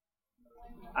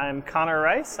I'm Connor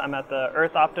Rice. I'm at the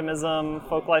Earth Optimism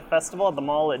Folklife Festival at the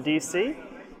mall at DC,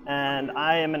 and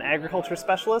I am an agriculture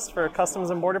specialist for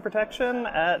Customs and Border Protection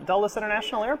at Dulles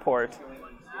International Airport.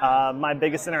 My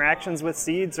biggest interactions with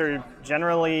seeds are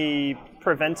generally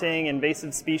preventing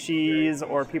invasive species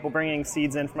or people bringing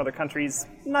seeds in from other countries,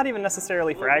 not even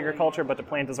necessarily for agriculture, but to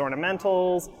plant as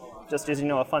ornamentals, just as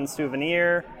a fun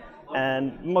souvenir.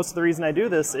 And most of the reason I do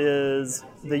this is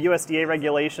the USDA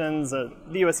regulations. The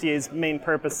USDA's main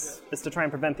purpose is to try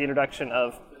and prevent the introduction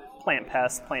of plant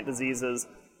pests, plant diseases,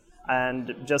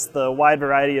 and just the wide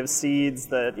variety of seeds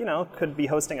that, could be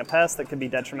hosting a pest that could be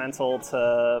detrimental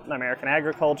to American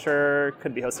agriculture,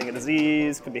 could be hosting a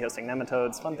disease, could be hosting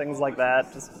nematodes, fun things like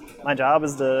that. Just my job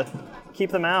is to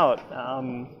keep them out.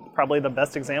 Probably the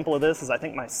best example of this is, I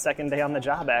think, my second day on the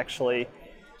job, actually.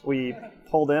 We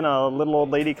pulled in a little old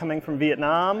lady coming from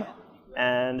Vietnam,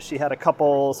 and she had a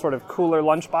couple sort of cooler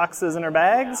lunch boxes in her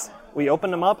bags. We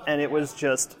opened them up, and it was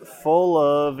just full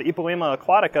of Ipoema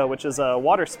aquatica, which is a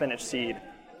water spinach seed.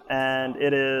 And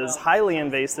it is highly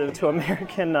invasive to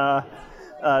American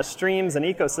streams and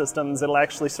ecosystems. It'll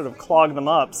actually sort of clog them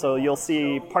up. So you'll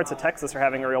see parts of Texas are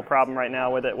having a real problem right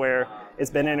now with it, where it's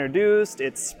been introduced,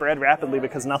 it's spread rapidly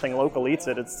because nothing local eats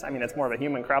it. It's more of a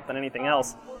human crop than anything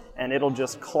else. And it'll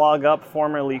just clog up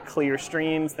formerly clear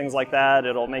streams, things like that.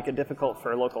 It'll make it difficult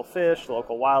for local fish,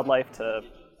 local wildlife to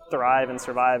thrive and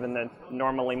survive in the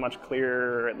normally much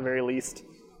clearer, or at the very least,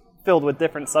 filled with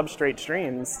different substrate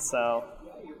streams. So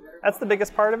that's the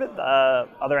biggest part of it.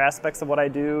 Other aspects of what I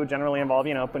do generally involve,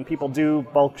 when people do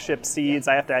bulk ship seeds,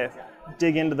 I have to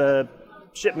dig into the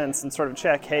shipments and sort of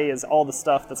check, hey, is all the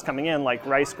stuff that's coming in, like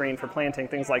rice grain for planting,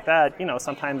 things like that,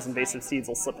 sometimes invasive seeds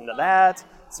will slip into that.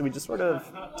 So we just sort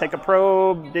of take a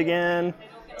probe, dig in,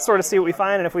 sort of see what we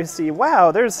find, and if we see,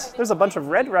 wow, there's a bunch of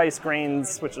red rice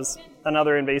grains, which is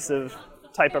another invasive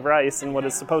type of rice, and what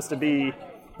is supposed to be,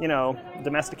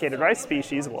 domesticated rice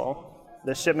species, well,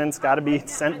 the shipment's got to be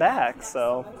sent back.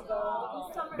 So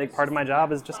a big part of my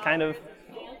job is just kind of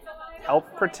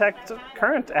help protect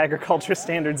current agriculture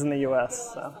standards in the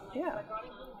U.S. So, yeah.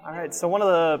 All right, so one of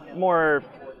the more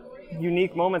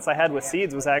unique moments I had with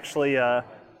seeds was actually a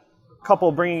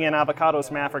couple bringing in avocados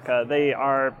from Africa. They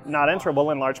are not enterable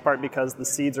in large part because the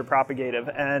seeds are propagative,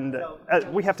 and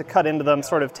we have to cut into them,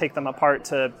 sort of take them apart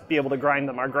to be able to grind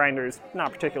them. Our grinder's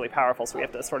not particularly powerful, so we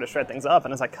have to sort of shred things up.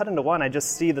 And as I cut into one, I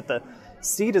just see that the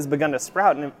seed has begun to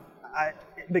sprout, and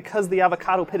because the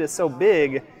avocado pit is so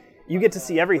big, you get to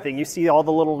see everything. You see all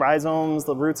the little rhizomes,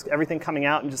 the roots, everything coming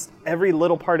out, and just every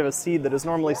little part of a seed that is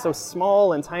normally so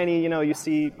small and tiny. You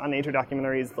see on nature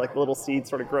documentaries, like the little seed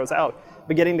sort of grows out.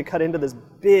 But getting to cut into this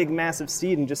big, massive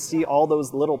seed and just see all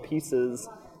those little pieces,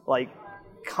 like,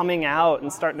 coming out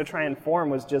and starting to try and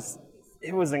form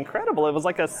it was incredible. It was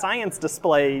like a science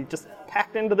display just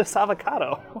packed into this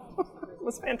avocado. It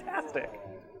was fantastic.